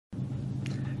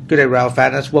Good day, rail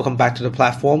fans. Welcome back to the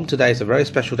platform. Today is a very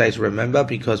special day to remember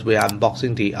because we are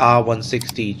unboxing the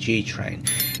R160 G Train.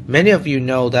 Many of you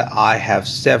know that I have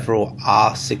several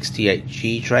R68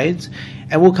 G Trains,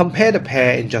 and we'll compare the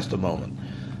pair in just a moment.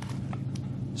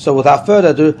 So without further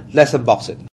ado, let's unbox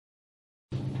it.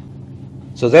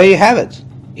 So there you have it.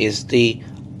 Is the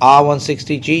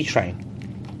R160 G Train.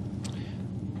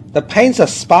 The paints are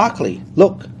sparkly.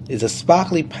 Look. It's a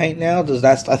sparkly paint now.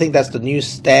 I think that's the new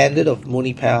standard of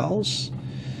Munipals.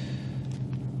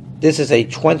 This is a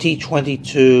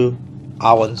 2022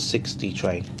 R160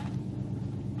 train.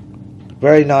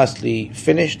 Very nicely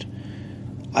finished.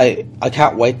 I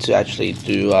can't wait to actually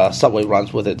do subway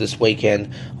runs with it this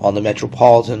weekend on the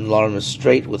Metropolitan Lorimar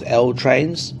Street with L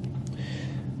trains.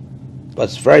 But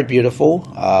it's very beautiful.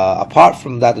 Apart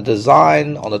from that, the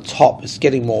design on the top is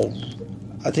getting more.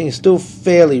 I think it's still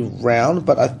fairly round,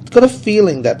 but I've got a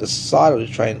feeling that the side of the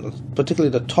train, particularly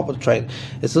the top of the train,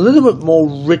 is a little bit more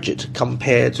rigid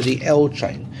compared to the L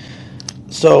train.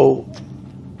 So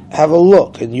have a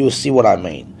look and you'll see what I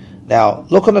mean. Now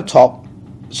look on the top,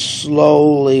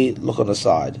 slowly look on the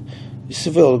side. You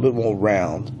still feel a little bit more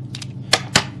round.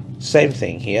 Same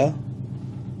thing here.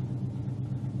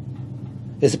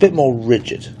 It's a bit more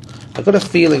rigid. I've got a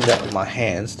feeling that in my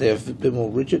hands they're a bit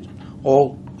more rigid,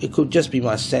 or it could just be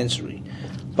my sensory,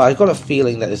 but I got a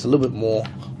feeling that it's a little bit more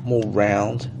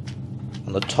round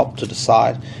on the top to the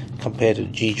side compared to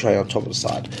the G Train on top of the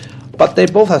side. But they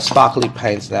both have sparkly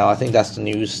paints now. I think that's the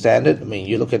new standard. I mean,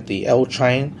 you look at the L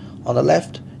Train on the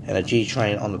left and a G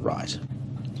Train on the right.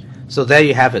 So there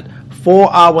you have it. 4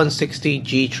 R160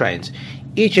 G Trains.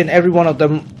 Each and every one of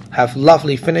them have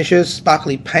lovely finishes.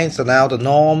 Sparkly paints are now the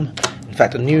norm. In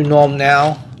fact, the new norm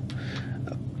now.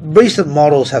 Recent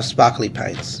models have sparkly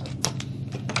paints.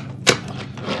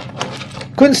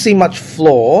 Couldn't see much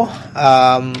flaw,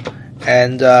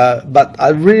 but I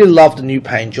really love the new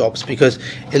paint jobs because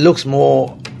it looks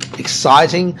more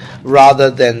exciting rather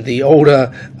than the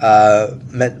older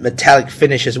metallic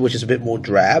finishes, which is a bit more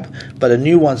drab. But the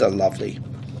new ones are lovely.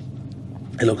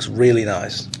 It looks really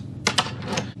nice.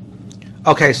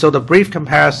 Okay, so the brief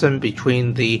comparison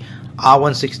between the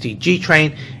R160 G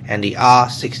Train and the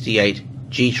R68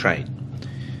 G Train.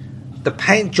 The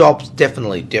paint job's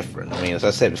definitely different. I mean, as I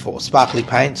said before, sparkly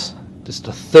paints. This is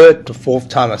the third to fourth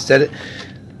time I've said it.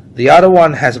 The other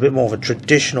one has a bit more of a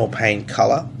traditional paint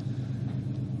color.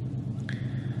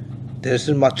 There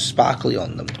isn't much sparkly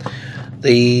on them.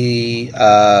 The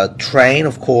train,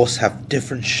 of course, have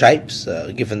different shapes,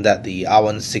 given that the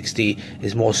R160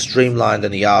 is more streamlined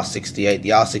than the R68. The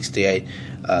R68,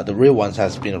 the real ones,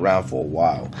 has been around for a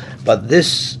while. But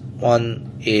this one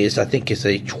is, I think it's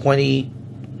a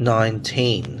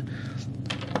 2019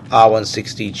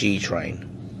 R160 G Train.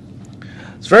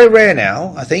 It's very rare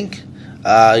now, I think.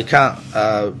 You can't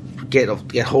get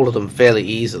hold of them fairly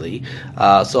easily.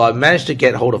 So I managed to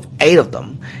get hold of 8 of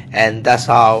them, and that's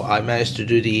how I managed to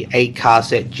do the 8 car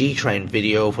set G Train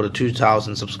video for the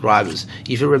 2,000 subscribers.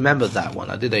 If you remember that one,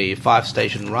 I did a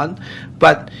 5-station run.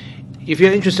 But if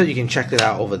you're interested, you can check it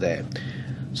out over there.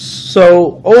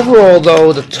 So overall,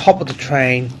 though, the top of the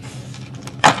train,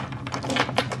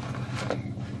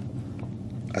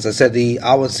 as I said, the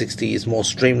R160 is more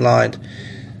streamlined,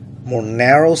 more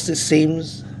narrow, it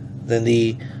seems, than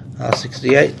the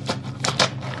R68.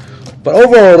 But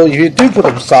overall, though, if you do put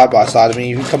them side by side, I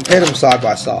mean, if you compare them side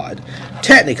by side,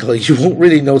 technically you won't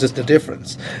really notice the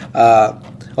difference.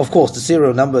 Of course, the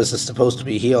serial numbers are supposed to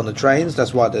be here on the trains.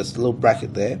 That's why there's a little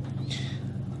bracket there.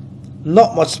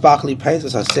 Not much sparkly paint,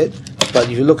 as I said, but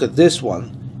if you look at this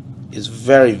one, it's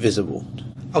very visible.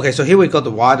 Okay, so here we got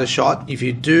the wider shot. If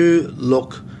you do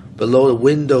look below the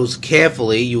windows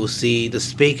carefully, you will see the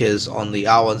speakers on the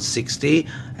R160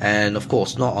 and of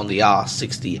course not on the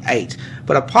R68.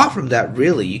 But apart from that,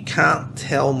 really you can't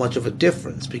tell much of a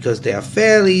difference because they are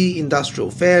fairly industrial,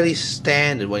 fairly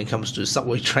standard when it comes to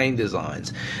subway train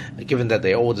designs, given that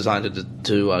they're all designed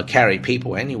to carry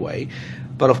people anyway.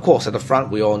 But of course, at the front,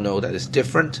 we all know that it's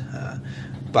different.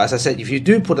 But as I said, if you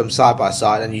do put them side by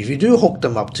side and if you do hook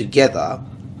them up together,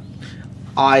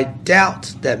 I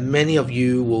doubt that many of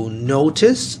you will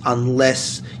notice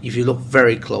unless if you look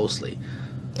very closely.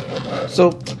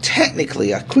 So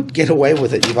technically, I could get away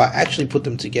with it if I actually put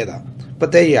them together.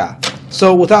 But there you are.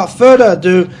 So without further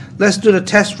ado, let's do the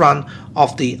test run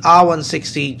of the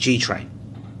R160 G Train.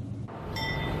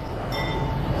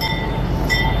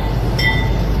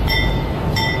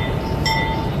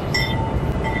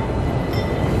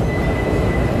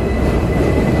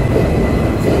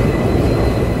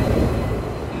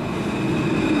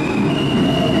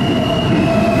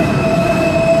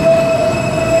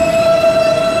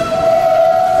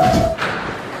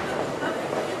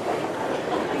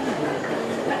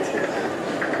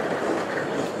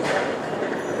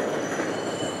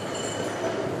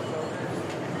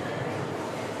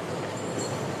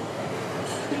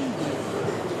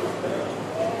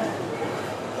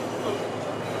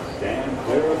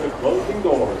 clear of the closing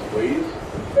doors, please.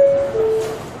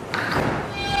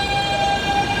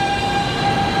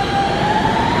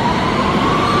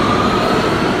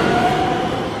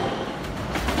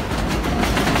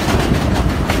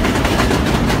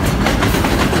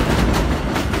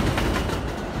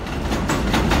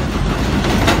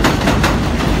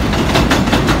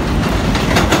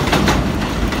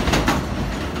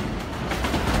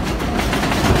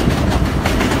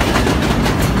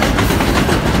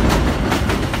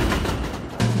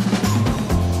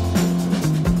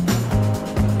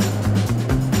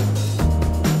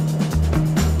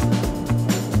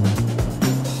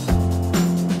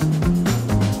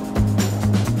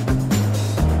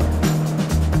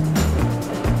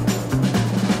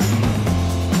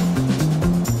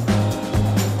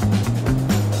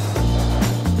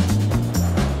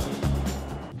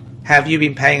 Have you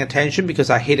been paying attention, because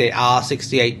I hit a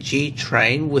R68 G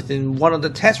train within one of the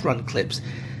test run clips?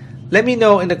 Let me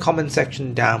know in the comment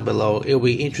section down below. It'll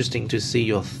be interesting to see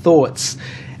your thoughts.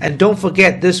 And don't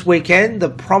forget, this weekend, the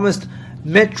promised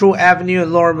Metro Avenue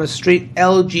and Lorimar Street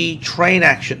LG train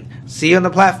action. See you on the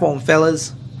platform,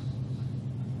 fellas.